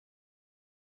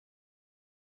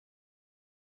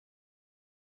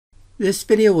This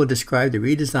video will describe the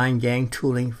redesigned gang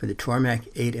tooling for the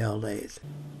Tormach 8L lathe.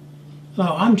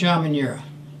 Hello, I'm John Manura.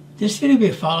 This video will be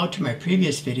a follow-up to my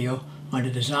previous video on the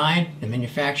design, the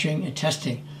manufacturing, and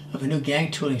testing of a new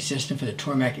gang tooling system for the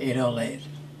Tormach 8L lathe.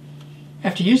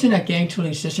 After using that gang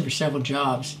tooling system for several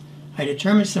jobs, I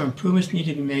determined some improvements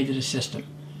needed to be made to the system.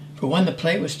 For one, the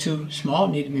plate was too small,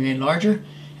 it needed to be made larger,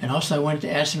 and also I wanted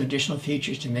to add some additional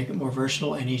features to make it more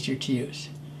versatile and easier to use.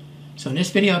 So in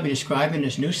this video I'll be describing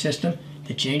this new system,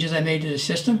 the changes I made to the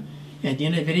system, and at the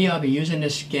end of the video I'll be using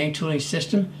this gang tooling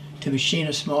system to machine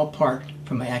a small part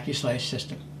from my Accu-Slice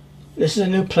system. This is a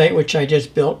new plate which I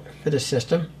just built for the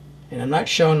system, and I'm not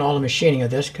showing all the machining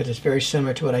of this because it's very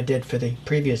similar to what I did for the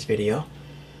previous video.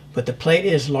 But the plate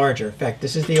is larger. In fact,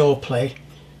 this is the old plate,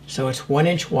 so it's 1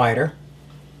 inch wider,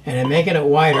 and in making it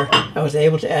wider I was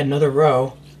able to add another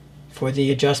row for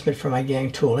the adjustment for my gang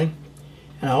tooling.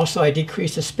 And also I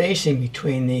decreased the spacing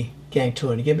between the gang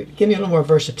tooling to give me a little more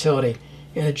versatility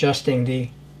in adjusting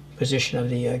the position of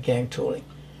the gang tooling.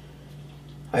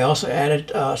 I also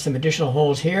added some additional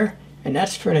holes here, and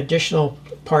that's for an additional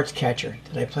parts catcher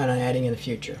that I plan on adding in the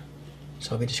future.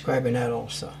 So I'll be describing that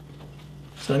also.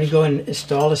 So let me go and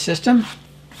install the system.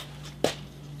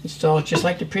 Install it just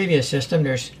like the previous system.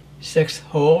 There's 6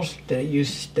 holes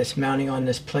that's mounting on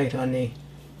this plate on the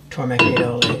Tormach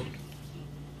 8L lathe.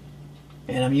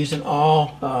 And I'm using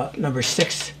all number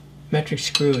 6 metric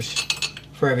screws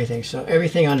for everything. So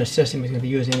everything on the system is going to be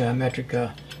using metric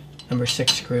number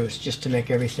 6 screws just to make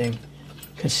everything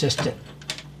consistent.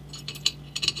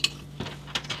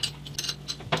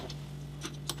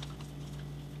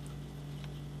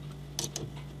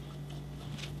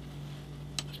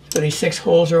 So these 6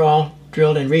 holes are all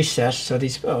drilled and recessed, so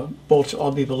these bolts will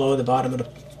all be below the bottom of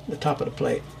the top of the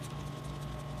plate.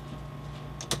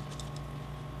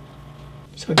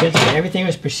 So again, everything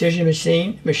was precision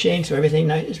machined, so everything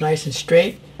is nice and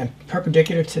straight and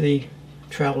perpendicular to the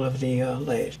travel of the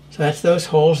lathe. So that's those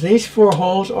holes. These 4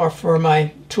 holes are for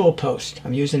my tool post.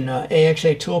 I'm using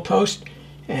AXA tool post,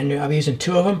 and I'm using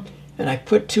 2 of them. And I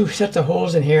put 2 sets of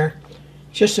holes in here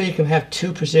just so you can have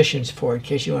 2 positions for it in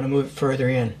case you want to move it further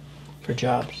in for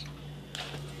jobs.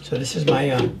 So this is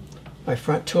my my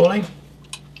front tooling.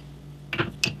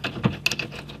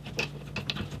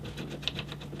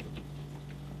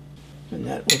 And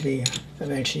that will be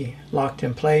eventually locked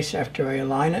in place after I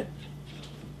align it.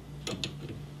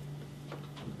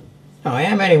 Now I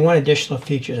am adding one additional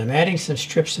feature. I'm adding some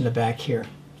strips in the back here.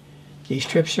 These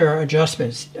strips are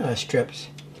adjustment strips.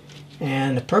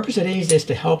 And the purpose of these is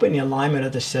to help in the alignment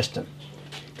of the system.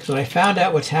 Because what I found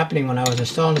out what's happening when I was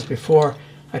installing this before,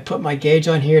 I put my gauge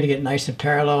on here to get nice and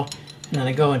parallel, and then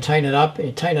I go and tighten it up, and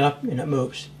you tighten it up and it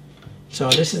moves. So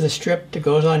this is the strip that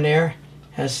goes on there,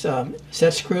 has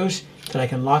set screws that I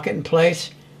can lock it in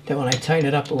place, that when I tighten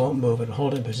it up it won't move, it'll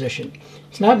hold it in position.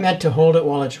 It's not meant to hold it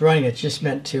while it's running, it's just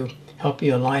meant to help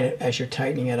you align it as you're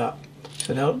tightening it up.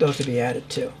 So those will be added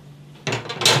too.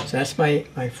 So that's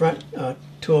my front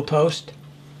tool post.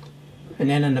 And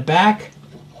then in the back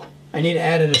I need to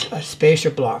add a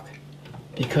spacer block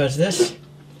because this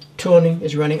tooling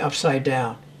is running upside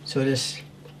down. So this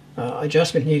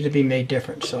adjustment needed to be made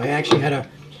different. So I actually had to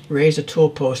raise the tool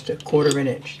post a 1/4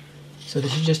 inch. So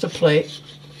this is just a plate.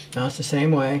 Now it's the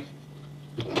same way.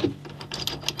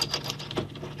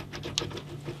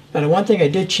 Now the one thing I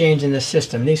did change in this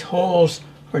system, these holes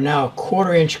are now a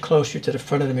 1/4 inch closer to the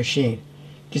front of the machine.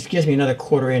 Just gives me another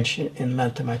 1/4 inch in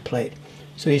length of my plate.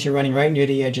 So these are running right near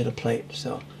the edge of the plate.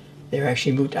 So they're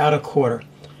actually moved out a 1/4.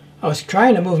 I was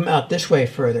trying to move them out this way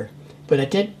further, but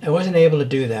I wasn't able to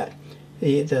do that.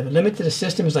 The limit to the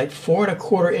system is like 4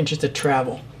 1/4 inches to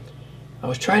travel. I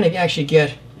was trying to actually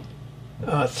get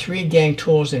 3 gang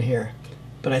tools in here,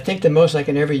 but I think the most I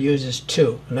can ever use is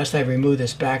 2, unless I remove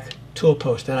this back tool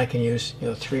post. Then I can use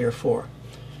 3 or 4.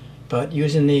 But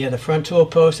using the front tool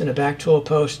post and the back tool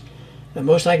post, the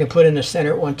most I can put in the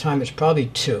center at one time is probably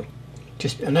 2,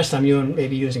 just unless I'm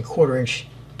maybe using 1/4 inch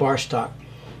bar stock.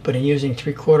 But in using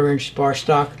 3/4 inch bar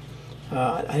stock,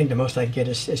 I think the most I can get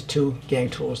is 2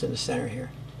 gang tools in the center here.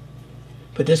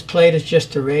 But this plate is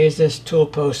just to raise this tool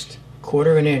post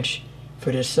 1/4 inch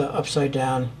for this upside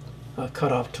down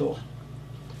cutoff tool.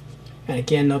 And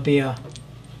again there'll be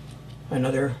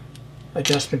another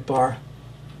adjustment bar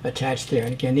attached there.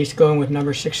 And again these go in with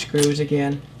number 6 screws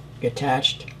again,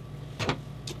 attached.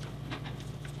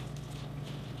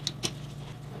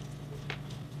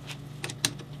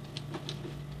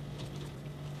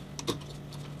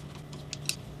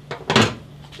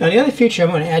 Now the other feature I'm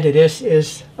going to add to this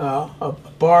is a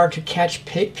bar to catch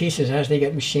pieces as they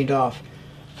get machined off.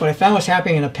 What I found was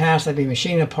happening in the past, I'd be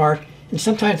machining a part, and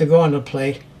sometimes they go on the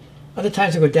plate, Other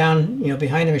times I go down,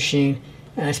 behind the machine,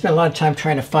 and I spend a lot of time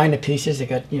trying to find the pieces that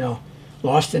got,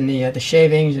 lost in the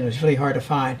shavings, and it was really hard to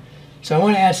find. So I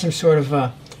want to add some sort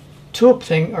of tool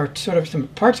thing, or sort of some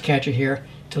parts catcher here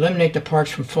to eliminate the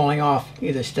parts from falling off,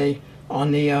 either stay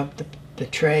on the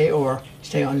tray or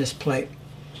stay on this plate.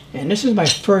 And this is my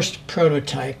first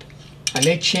prototype. I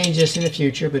may change this in the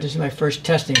future, but this is my first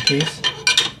testing piece.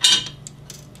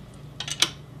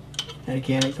 And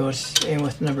again, it goes in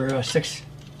with number 6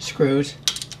 screws.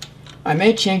 I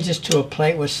may change this to a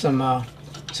plate with some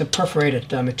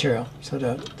perforated material, so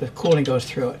the cooling goes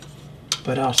through it.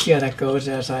 But I'll see how that goes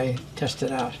as I test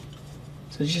it out.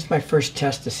 So it's just my first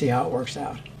test to see how it works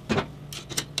out.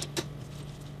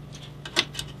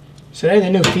 So there are the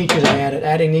new features I added,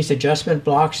 adding these adjustment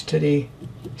blocks to the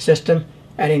system,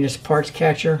 adding this parts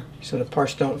catcher so the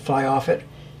parts don't fly off it,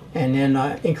 and then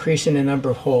increasing the number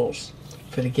of holes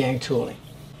for the gang tooling.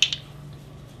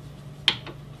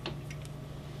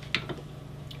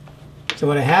 So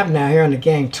what I have now here on the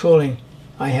gang tooling,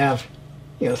 I have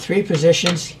 3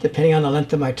 positions depending on the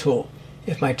length of my tool.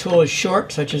 If my tool is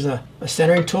short, such as a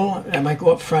centering tool, I might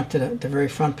go up front to the very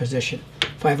front position.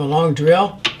 If I have a long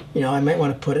drill, I might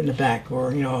want to put it in the back,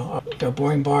 or a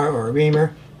boring bar or a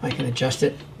reamer. I can adjust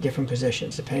it different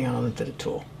positions depending on the length of the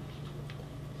tool.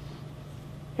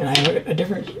 And I have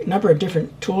a number of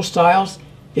different tool styles.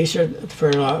 These are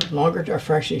for longer, or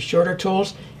for actually shorter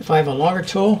tools. If I have a longer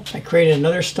tool, I created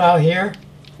another style here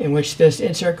in which this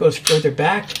insert goes further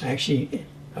back. I actually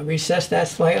recessed that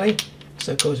slightly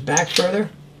so it goes back further.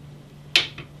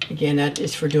 Again, that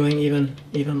is for doing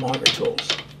even longer tools.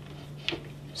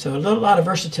 So a lot of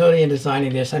versatility in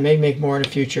designing this. I may make more in the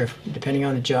future depending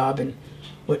on the job and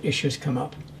what issues come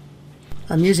up.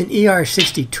 I'm using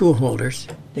ER60 tool holders.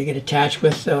 They get attached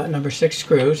with number 6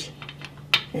 screws.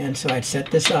 And so I'd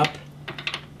set this up.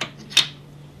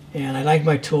 And I like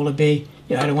my tool to be,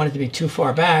 I don't want it to be too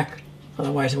far back,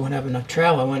 otherwise I won't have enough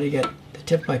travel. I want to get the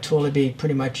tip of my tool to be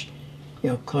pretty much,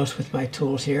 close with my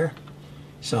tools here.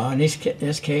 So in this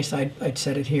case, I'd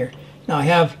set it here. Now I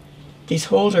have, these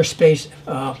holes are spaced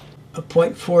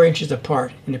 0.4 inches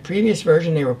apart. In the previous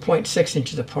version, they were 0.6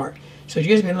 inches apart. So it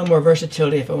gives me a little more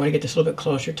versatility if I want to get this a little bit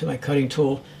closer to my cutting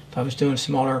tool. If I was doing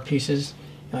smaller pieces,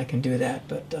 I can do that.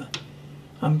 But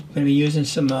I'm going to be using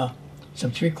some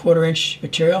 3/4 inch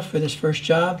material for this first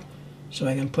job, so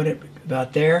I can put it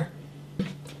about there.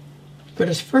 For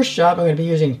this first job, I'm going to be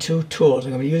using 2 tools.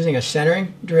 I'm going to be using a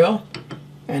centering drill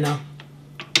and a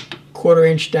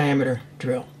 1/4 inch diameter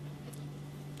drill.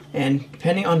 And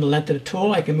depending on the length of the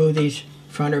tool, I can move these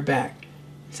front or back.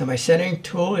 So my centering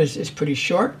tool is pretty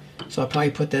short, so I'll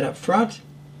probably put that up front.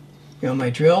 My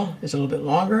drill is a little bit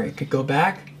longer. It could go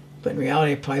back, but in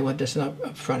reality, I probably want this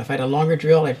up front. If I had a longer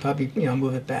drill, I'd probably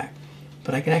move it back.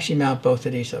 But I can actually mount both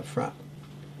of these up front.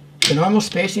 The normal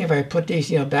spacing, if I put these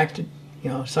back to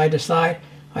side to side,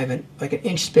 I have like an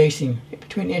inch spacing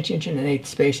between inch and 1/8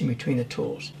 spacing between the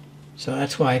tools. So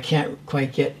that's why I can't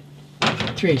quite get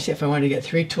 3. See, if I wanted to get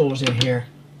 3 tools in here,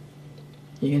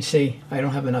 you can see I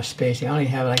don't have enough spacing. I only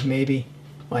have like maybe,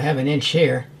 well, I have an inch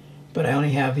here, but I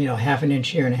only have 1/2 inch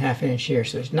here and 1/2 inch here.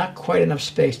 So there's not quite enough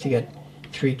space to get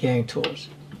 3 gang tools.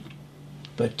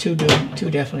 But 2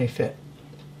 definitely fit.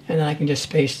 And then I can just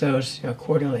space those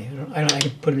accordingly. I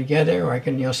can put them together, or I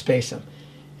can space them.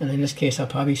 And in this case, I'll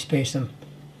probably space them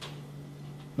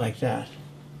like that.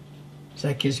 So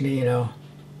that gives me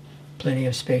plenty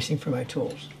of spacing for my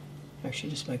tools.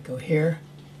 Actually, this might go here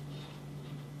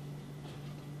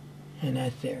and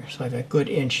that there. So I've got a good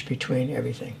inch between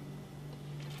everything.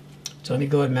 So let me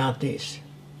go ahead and mount these.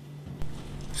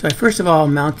 So I first of all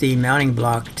mount the mounting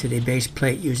block to the base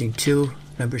plate using 2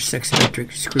 number 6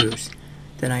 metric screws.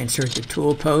 Then I insert the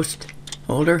tool post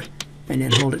holder and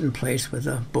then hold it in place with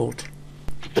a bolt.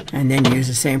 And then use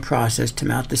the same process to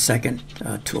mount the second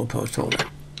tool post holder.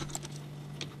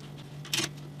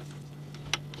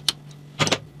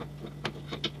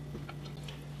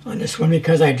 On this one,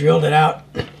 because I drilled it out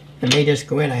and they just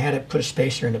go in, I had to put a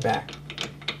spacer in the back.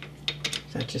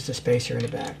 So that's just a spacer in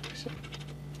the back. So.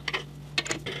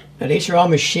 Now these are all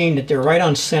machined that they're right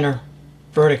on center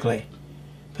vertically.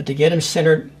 But to get them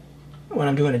centered when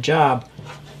I'm doing a job,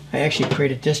 I actually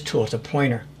created this tool. It's a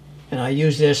pointer. And I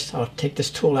use this, I'll take this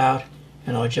tool out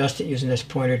and I'll adjust it using this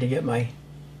pointer to get my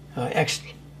X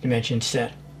dimension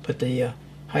set. But the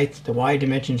height, the Y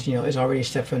dimensions, is already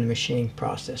set from the machining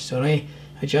process. So the only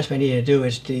adjustment I need to do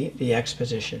is the X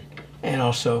position. And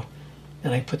also,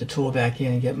 then I put the tool back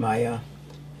in and get my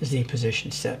Z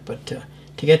position set. But to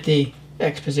get the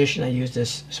X position, I use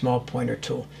this small pointer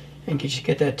tool. And just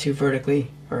get that to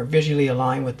vertically or visually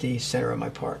align with the center of my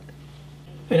part.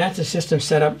 And that's a system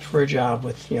set up for a job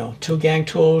with, two gang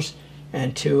tools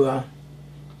and two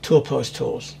tool post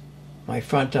tools. My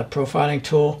front profiling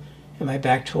tool and my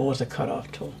back tool is a cutoff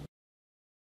tool.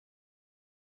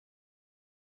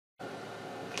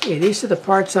 Okay, these are the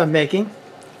parts I'm making,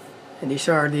 and these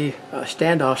are the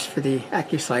standoffs for the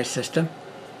Accu-Slice system.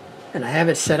 And I have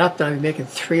it set up that I'll be making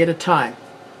 3 at a time.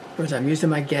 Because I'm using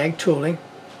my gag tooling,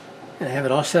 and I have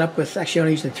it all set up with, actually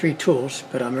only using 3 tools,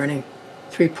 but I'm running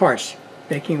 3 parts.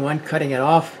 Making one, cutting it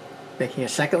off, making a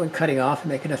second one, cutting off,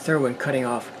 and making a third one, cutting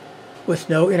off, with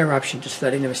no interruption, just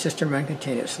letting the system run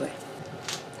continuously.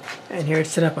 And here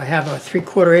it's set up, I have a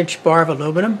 3/4 inch bar of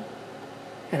aluminum,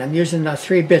 and I'm using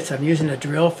 3 bits. I'm using a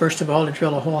drill, first of all, to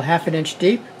drill a hole 1/2 inch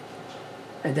deep,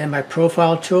 and then my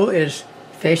profile tool is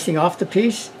facing off the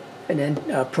piece, and then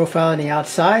profiling the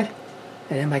outside,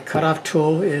 and then my cutoff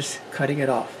tool is cutting it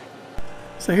off.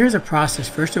 So here's a process.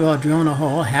 First of all, drilling a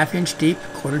hole 1/2 inch deep,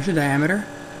 1/4 inch diameter,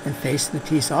 and facing the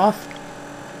piece off,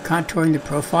 contouring the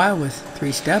profile with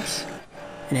 3 steps,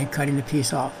 and then cutting the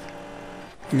piece off.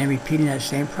 And then repeating that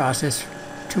same process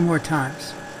 2 more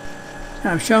times. Now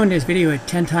I'm showing this video at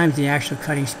 10 times the actual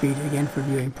cutting speed, again for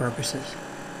viewing purposes.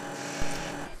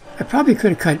 I probably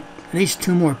could have cut at least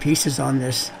 2 more pieces on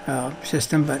this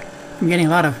system, but I'm getting a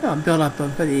lot of buildup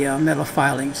of the metal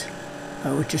filings,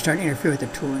 which is starting to interfere with the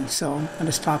tooling, so I'm going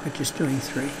to stop at just doing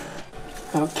 3.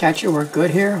 Catch it work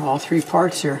good here. All 3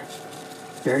 parts are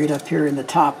buried up here in the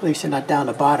top, at least they're not down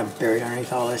the bottom, buried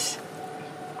underneath all this.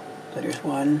 So there's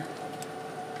 1,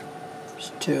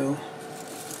 there's 2.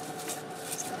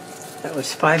 That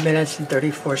was 5 minutes and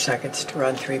 34 seconds to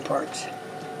run 3 parts.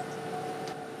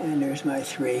 And there's my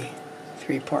 3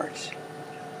 parts.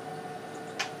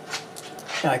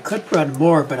 Now I could run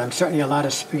more, but I'm starting to get a lot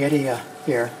of spaghetti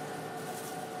here.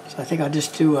 So I think I'll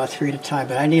just do 3 at a time,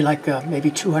 but I need like maybe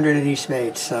 200 of these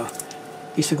made, so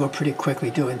these will go pretty quickly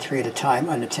doing 3 at a time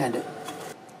unattended.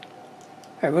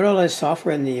 I wrote all this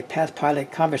software in the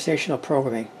PathPilot conversational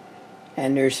programming,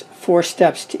 and there's 4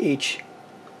 steps to each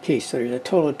piece, so there's a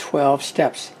total of 12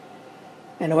 steps.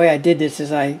 And the way I did this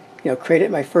is I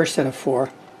created my first set of 4.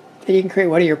 Then you can create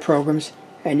one of your programs,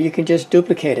 and you can just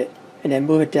duplicate it and then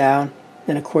move it down.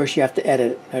 Then of course you have to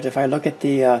edit it. But if I look at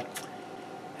the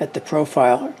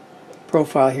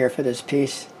profile here for this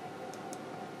piece,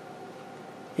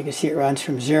 you can see it runs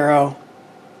from 0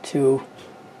 to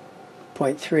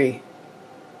 0.30,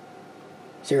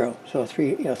 so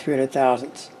 300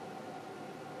 thousandths.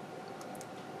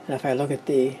 And if I look at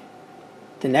the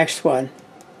next one,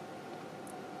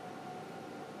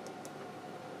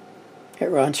 it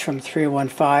runs from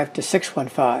 315 to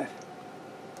 615.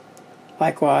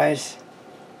 Likewise,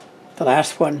 the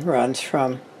last one runs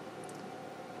from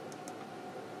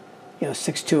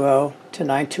 620 to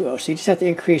 920. So you just have to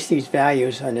increase these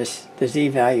values on the Z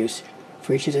values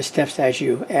for each of the steps as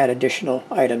you add additional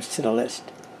items to the list.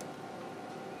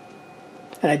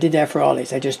 And I did that for all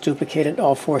these. I just duplicated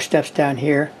all 4 steps down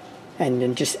here and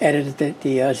then just edited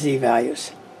the Z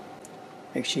values.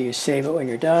 Make sure you save it when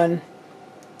you're done.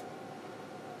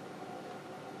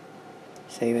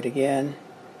 Save it again.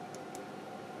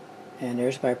 And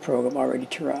there's my program all ready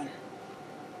to run.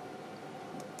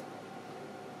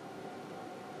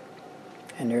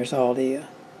 And there's all the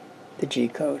G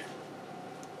code.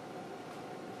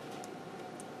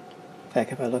 In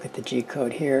fact, if I look at the G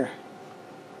code here,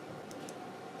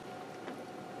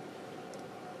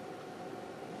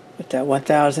 with that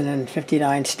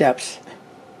 1,059 steps.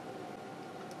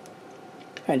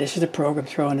 And this is the program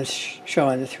showing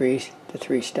the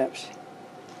three steps.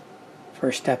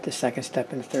 First step, the second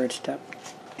step, and the third step.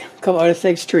 A couple other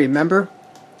things to remember,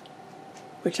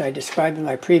 which I described in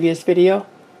my previous video.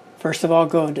 First of all,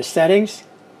 go into settings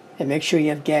and make sure you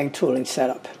have gang tooling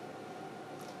set up.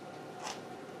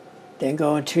 Then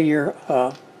go into your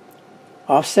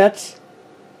offsets,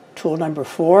 tool number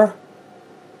 4.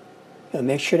 You'll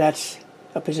make sure that's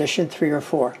a position 3 or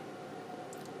 4.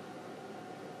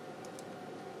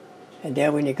 And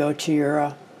then when you go to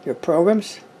your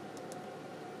programs,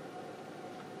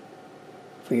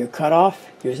 for your cutoff,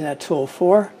 using that tool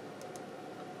 4,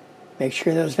 make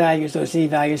sure those values, those Z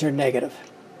values are negative.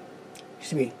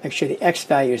 Excuse me, make sure the X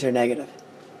values are negative.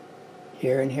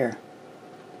 Here and here.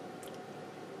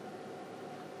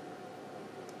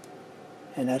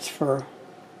 And that's for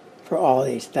all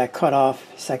these. That cutoff,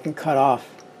 second cutoff,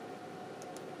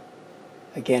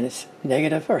 again it's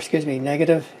negative, or excuse me,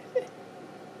 negative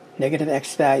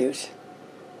X values,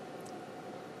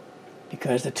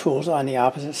 because the tool's on the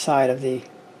opposite side of the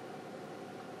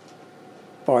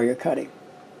bar you're cutting.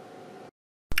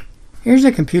 Here's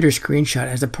a computer screenshot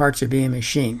as the parts are being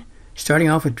machined. Starting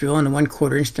off with drilling a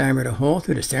 1/4 inch diameter hole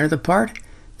through the center of the part,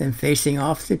 then facing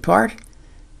off the part,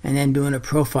 and then doing a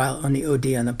profile on the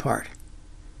OD on the part.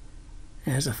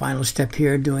 And as a final step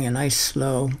here, doing a nice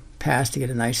slow pass to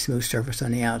get a nice smooth surface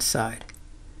on the outside.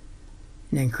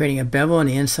 And then creating a bevel on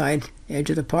the inside edge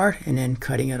of the part and then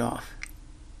cutting it off.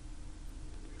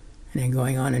 And then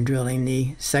going on and drilling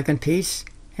the second piece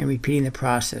and repeating the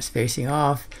process, facing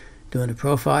off, doing a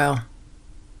profile.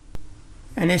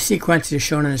 And this sequence is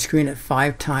shown on the screen at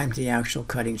 5 times the actual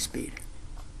cutting speed.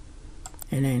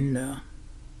 And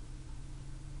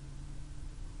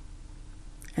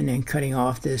then cutting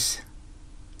off this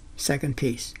second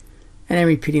piece. And then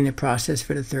repeating the process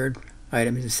for the third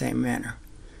item in the same manner.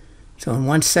 So in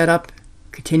one setup,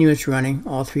 continuous running,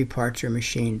 all 3 parts are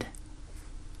machined.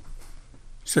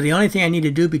 So the only thing I need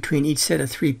to do between each set of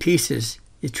 3 pieces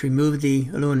is to remove the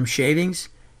aluminum shavings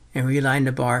and realign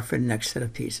the bar for the next set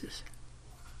of pieces.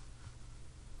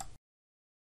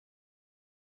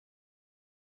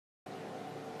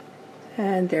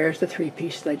 And there's the 3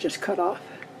 pieces I just cut off.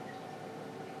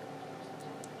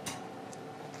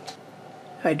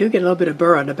 I do get a little bit of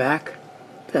burr on the back,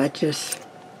 but that just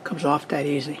comes off that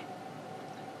easy.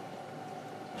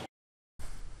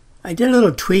 I did a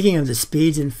little tweaking of the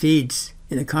speeds and feeds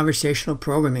in the conversational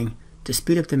programming to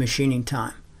speed up the machining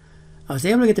time. I was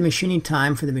able to get the machining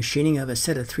time for the machining of a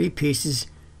set of 3 pieces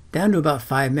down to about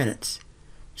 5 minutes.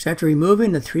 So after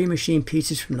removing the 3 machined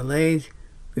pieces from the lathe,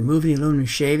 removing the aluminum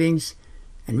shavings,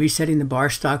 and resetting the bar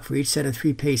stock for each set of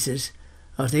 3 pieces,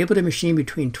 I was able to machine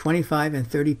between 25 and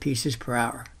 30 pieces per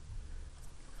hour.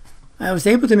 I was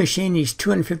able to machine these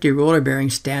 250 roller bearing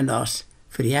standoffs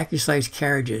for the Accu-Slice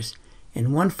carriages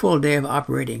in 1 full day of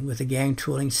operating with a gang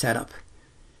tooling setup.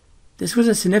 This was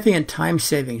a significant time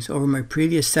savings over my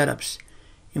previous setups,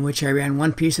 in which I ran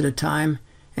 1 piece at a time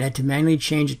and had to manually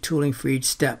change the tooling for each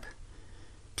step.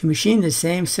 To machine the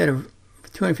same set of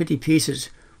 250 pieces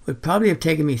would probably have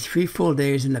taken me 3 full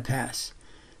days in the past,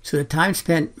 so the time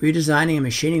spent redesigning and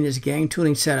machining this gang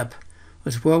tooling setup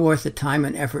was well worth the time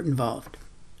and effort involved.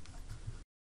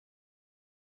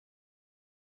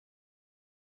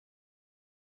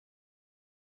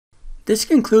 This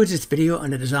concludes this video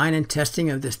on the design and testing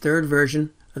of this 3rd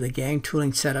version of the gang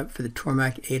tooling setup for the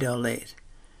Tormach 8L lathe.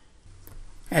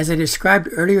 As I described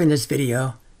earlier in this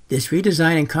video, this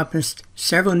redesign encompassed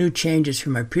several new changes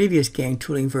from my previous gang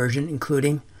tooling version,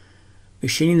 including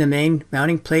machining the main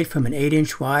mounting plate from an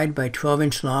 8-inch wide by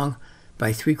 12-inch long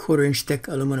by 3/4 inch thick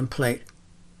aluminum plate,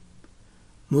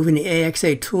 moving the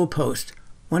AXA tool post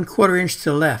 1/4 inch to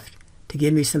the left to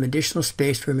give me some additional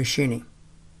space for machining,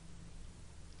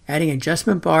 adding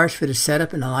adjustment bars for the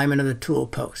setup and alignment of the tool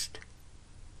post,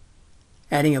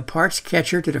 adding a parts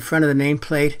catcher to the front of the main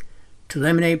plate to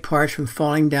eliminate parts from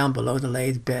falling down below the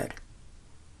lathe bed,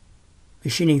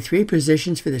 machining 3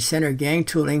 positions for the center gang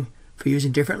tooling for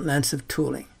using different lengths of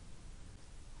tooling,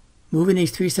 moving these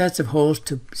 3 sets of holes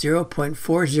to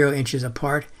 0.40 inches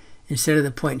apart instead of the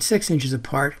 0.6 inches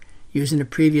apart used in the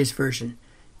previous version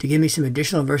to give me some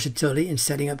additional versatility in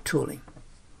setting up tooling.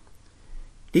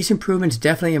 These improvements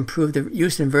definitely improve the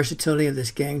use and versatility of this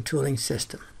gang tooling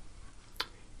system.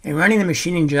 In running the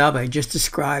machining job I just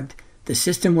described, the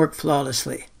system worked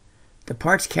flawlessly. The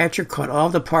parts catcher caught all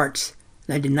the parts,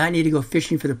 and I did not need to go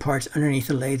fishing for the parts underneath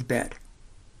the lathe bed.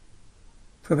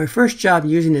 For my first job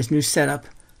using this new setup,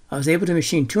 I was able to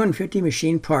machine 250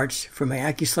 machined parts for my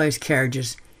Accu-Slice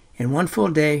carriages in 1 full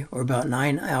day, or about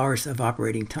 9 hours of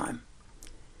operating time.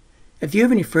 If you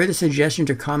have any further suggestions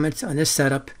or comments on this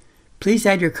setup, please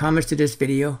add your comments to this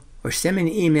video or send me an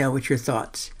email with your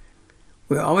thoughts.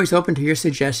 We are always open to your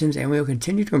suggestions, and we will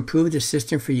continue to improve the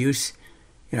system for use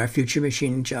in our future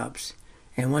machining jobs.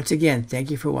 And once again, thank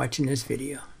you for watching this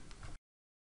video.